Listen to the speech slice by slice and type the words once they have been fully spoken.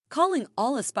calling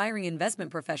all aspiring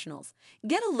investment professionals.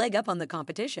 Get a leg up on the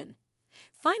competition.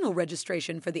 Final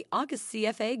registration for the August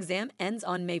CFA exam ends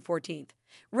on May 14th.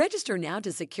 Register now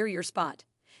to secure your spot.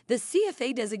 The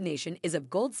CFA designation is of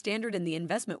gold standard in the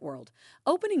investment world,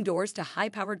 opening doors to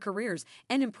high-powered careers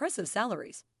and impressive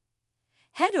salaries.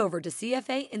 Head over to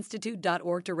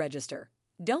cfainstitute.org to register.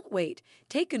 Don't wait.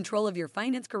 Take control of your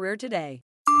finance career today.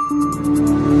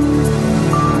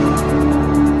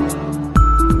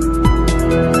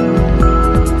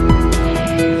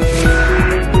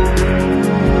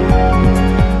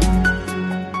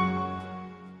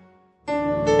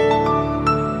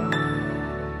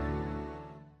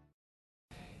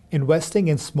 Investing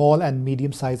in small and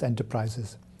medium-sized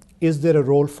enterprises. Is there a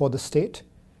role for the state?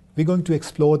 We're going to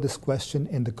explore this question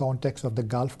in the context of the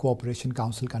Gulf Cooperation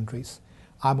Council countries.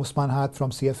 I'm Usman Hayat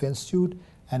from CFA Institute,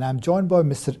 and I'm joined by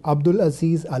Mr. Abdul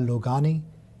Aziz Al Logani.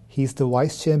 He's the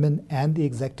Vice Chairman and the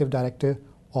Executive Director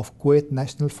of Kuwait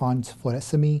National Funds for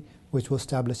SME, which was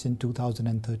established in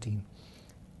 2013.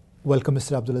 Welcome,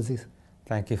 Mr. Abdul Aziz.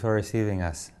 Thank you for receiving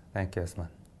us. Thank you, Usman.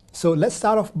 So let's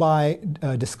start off by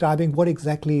describing what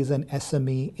exactly is an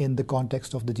SME in the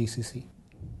context of the GCC.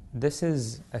 This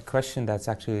is a question that's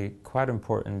actually quite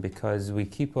important because we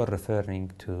keep on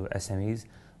referring to SMEs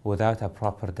without a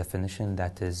proper definition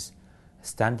that is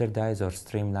standardized or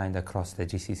streamlined across the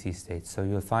GCC states. So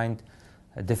you'll find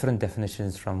different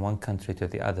definitions from one country to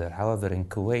the other. However, in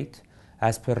Kuwait,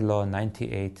 as per Law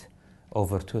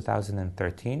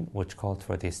 98/2013, which called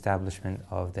for the establishment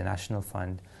of the National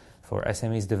Fund for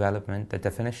SMEs Development, the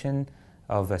definition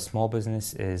of a small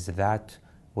business is that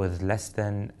with less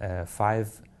than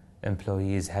 5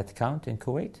 employees headcount in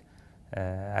Kuwait,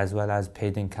 as well as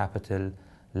paid-in capital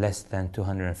less than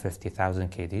 250,000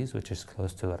 KDs, which is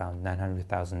close to around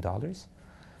 $900,000.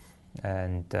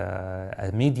 And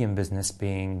a medium business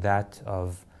being that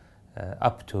of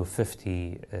up to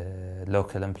 50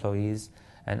 local employees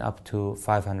and up to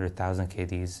 500,000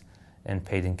 KDs in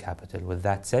paid-in capital. With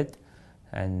that said,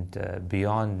 and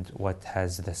beyond what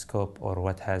has the scope or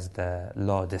what has the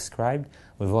law described,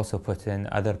 we've also put in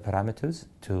other parameters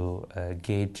to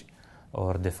gauge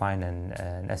or define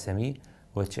an SME,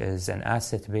 which is an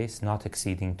asset base not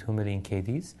exceeding 2 million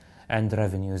KDs and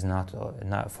revenues not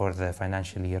for the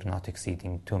financial year not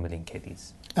exceeding 2 million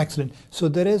KDs. Excellent. So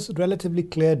there is relatively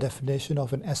clear definition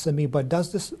of an SME, but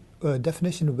does this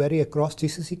definition vary across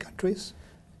GCC countries?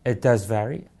 It does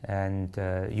vary, and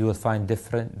you will find the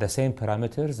same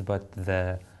parameters, but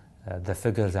the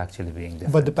figures actually being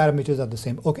different. But the parameters are the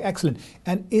same. Okay, excellent.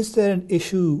 And is there an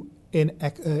issue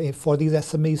for these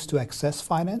SMEs to access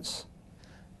finance?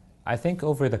 I think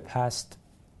over the past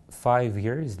 5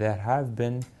 years, there have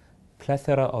been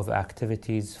plethora of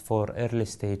activities for early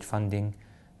stage funding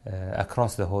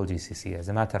across the whole GCC. As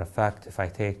a matter of fact, if I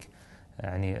take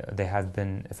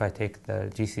the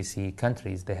GCC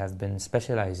countries, they have been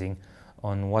specializing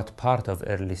on what part of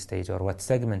early stage or what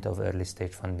segment of early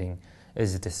stage funding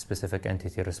is this specific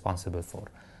entity responsible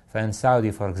for. In Saudi,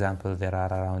 for example, there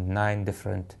are around 9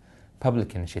 different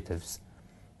public initiatives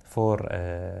for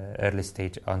early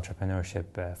stage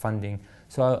entrepreneurship funding.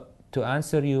 So to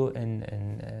answer you in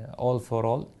all for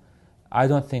all, I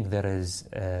don't think there is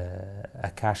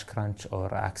a cash crunch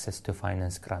or access to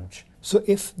finance crunch. So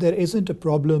if there isn't a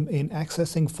problem in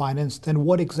accessing finance, then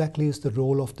what exactly is the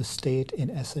role of the state in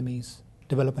SMEs,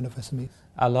 development of SMEs?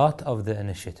 A lot of the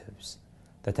initiatives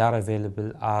that are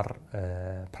available are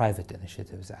private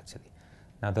initiatives, actually.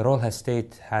 Now, the role of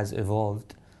state has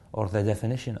evolved, or the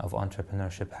definition of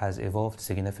entrepreneurship has evolved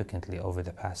significantly over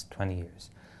the past 20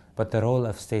 years. But the role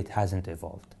of state hasn't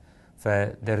evolved.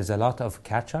 There is a lot of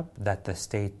catch-up that the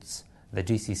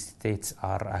GCC states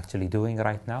are actually doing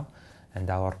right now. And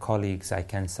our colleagues, I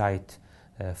can cite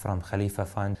from Khalifa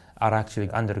Fund, are actually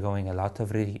undergoing a lot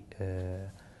of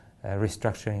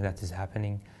restructuring that is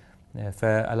happening.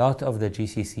 For a lot of the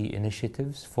GCC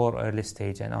initiatives for early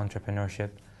stage and entrepreneurship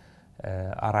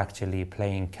are actually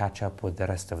playing catch-up with the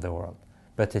rest of the world.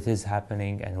 But it is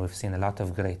happening, and we've seen a lot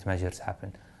of great measures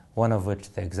happen. One of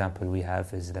which, the example we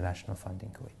have, is the National Fund in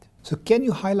Kuwait. So can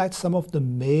you highlight some of the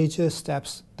major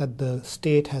steps that the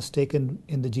state has taken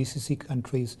in the GCC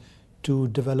countries to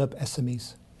develop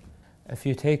SMEs? If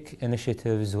you take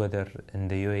initiatives, whether in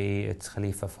the UAE it's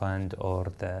Khalifa Fund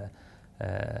or the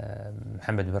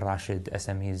Mohammed bin Rashid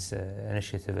SMEs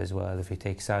initiative as well, if you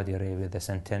take Saudi Arabia, the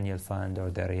Centennial Fund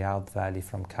or the Riyadh Valley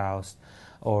from KAUST,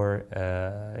 or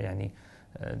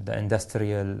the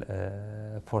industrial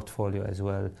portfolio as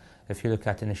well. If you look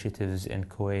at initiatives in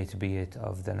Kuwait, be it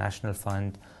of the National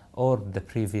Fund or the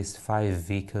previous 5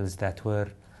 vehicles that were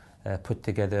put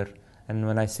together. And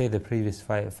when I say the previous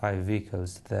five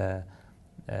vehicles, the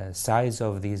size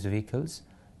of these vehicles,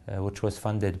 which was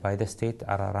funded by the state,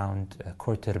 are around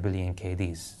 $250 million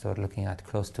KDs. So we're looking at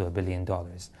close to $1 billion.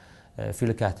 If you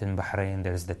look at in Bahrain,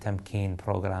 there's the Tamkeen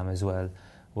program as well,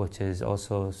 which is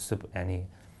also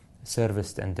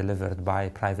serviced and delivered by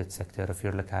private sector. If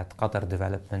you look at Qatar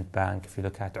Development Bank, if you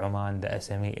look at Oman, the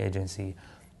SME agency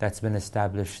that's been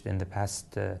established in the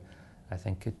past, I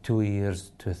think 2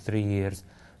 years to 3 years.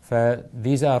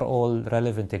 These are all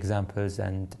relevant examples,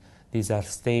 and these are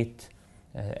state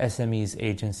SMEs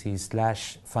agencies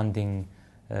 / funding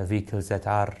vehicles that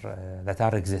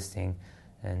are existing,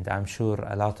 and I'm sure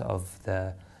a lot of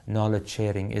the knowledge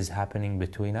sharing is happening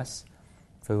between us.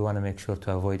 So we want to make sure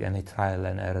to avoid any trial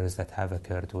and errors that have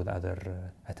occurred with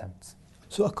other attempts.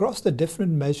 So across the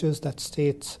different measures that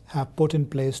states have put in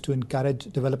place to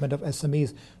encourage development of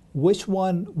SMEs, which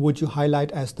one would you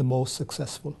highlight as the most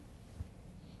successful?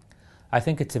 I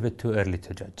think it's a bit too early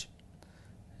to judge.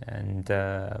 And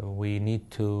we need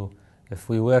to, if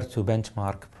we were to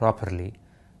benchmark properly,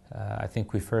 I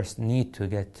think we first need to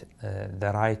get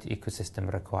the right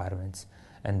ecosystem requirements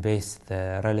and base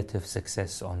the relative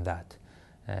success on that.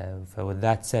 So with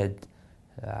that said,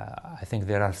 I think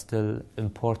there are still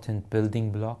important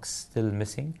building blocks still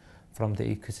missing from the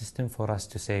ecosystem for us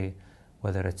to say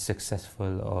whether it's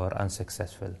successful or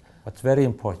unsuccessful. What's very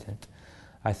important,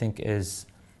 I think, is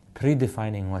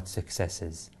predefining what success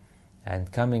is.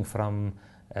 And coming from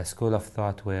a school of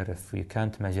thought where if you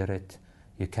can't measure it,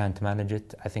 you can't manage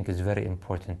it, I think is very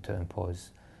important to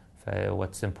impose.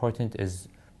 What's important is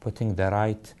putting the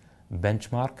right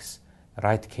benchmarks,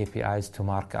 right KPIs to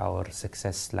mark our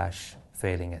success /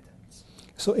 failing attempts.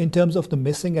 So in terms of the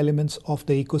missing elements of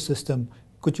the ecosystem,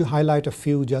 could you highlight a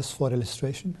few just for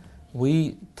illustration?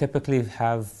 We typically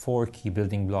have 4 key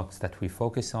building blocks that we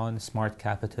focus on. Smart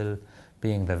capital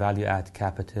being the value-add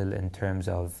capital in terms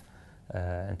of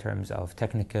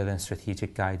technical and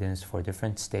strategic guidance for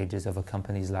different stages of a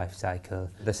company's life cycle.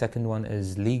 The second one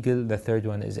is legal. The third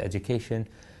one is education.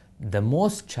 The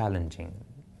most challenging,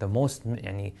 the most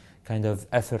kind of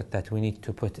effort that we need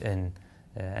to put in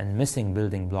and missing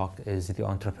building block is the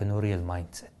entrepreneurial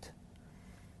mindset.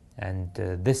 And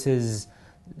this is,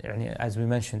 as we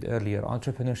mentioned earlier,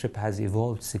 entrepreneurship has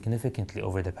evolved significantly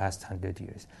over the past 100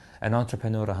 years. An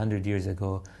entrepreneur 100 years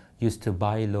ago used to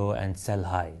buy low and sell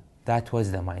high. That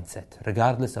was the mindset,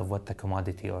 regardless of what the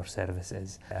commodity or service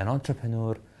is. An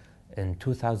entrepreneur in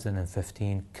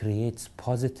 2015 creates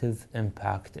positive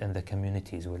impact in the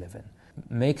communities we live in,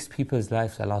 makes people's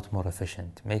lives a lot more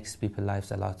efficient, makes people's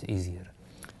lives a lot easier.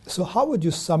 So how would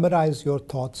you summarize your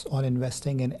thoughts on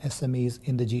investing in SMEs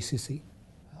in the GCC?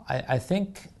 I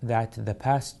think that the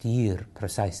past year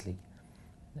precisely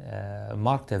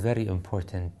marked a very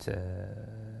important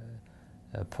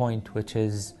point, which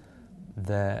is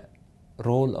the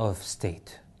role of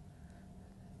state.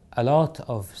 A lot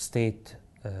of state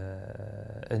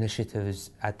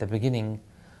initiatives at the beginning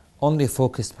only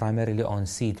focused primarily on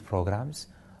seed programs,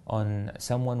 on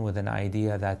someone with an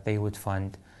idea that they would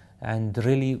fund, and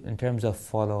really in terms of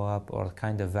follow-up or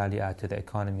kind of value add to the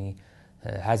economy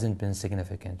hasn't been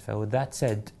significant. So with that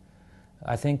said,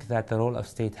 I think that the role of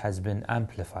state has been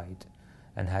amplified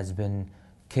and has been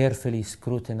carefully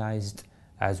scrutinized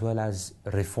as well as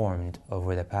reformed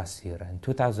over the past year. And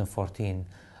 2014,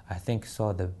 I think,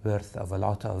 saw the birth of a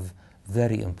lot of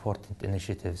very important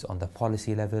initiatives on the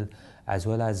policy level as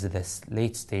well as the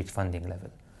late stage funding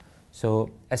level. So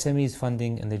SMEs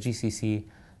funding in the GCC,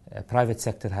 private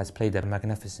sector has played a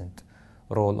magnificent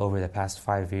role over the past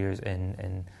 5 years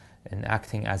in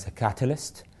acting as a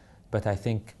catalyst. But I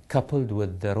think coupled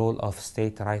with the role of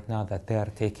state right now that they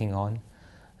are taking on,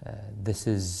 this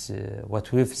is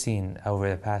what we've seen over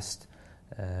the past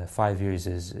 5 years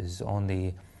is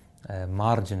only a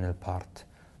marginal part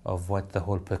of what the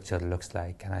whole picture looks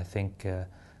like. And I think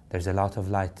there's a lot of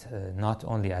light, not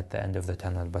only at the end of the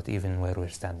tunnel, but even where we're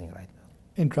standing right now.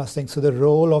 Interesting. So the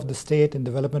role of the state in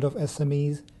development of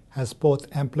SMEs has both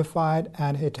amplified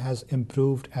and it has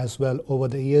improved as well over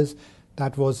the years.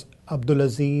 That was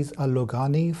Abdulaziz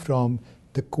Al-Loghani from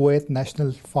the Kuwait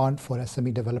National Fund for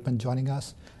SME Development joining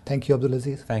us. Thank you,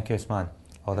 Abdulaziz. Thank you, Usman.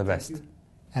 All the best.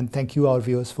 And thank you, our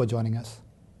viewers, for joining us.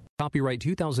 Copyright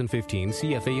 2015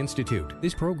 CFA Institute.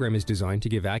 This program is designed to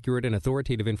give accurate and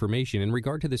authoritative information in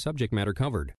regard to the subject matter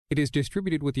covered. It is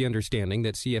distributed with the understanding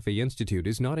that CFA Institute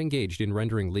is not engaged in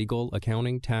rendering legal,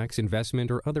 accounting, tax, investment,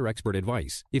 or other expert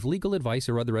advice. If legal advice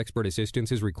or other expert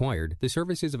assistance is required, the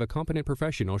services of a competent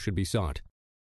professional should be sought.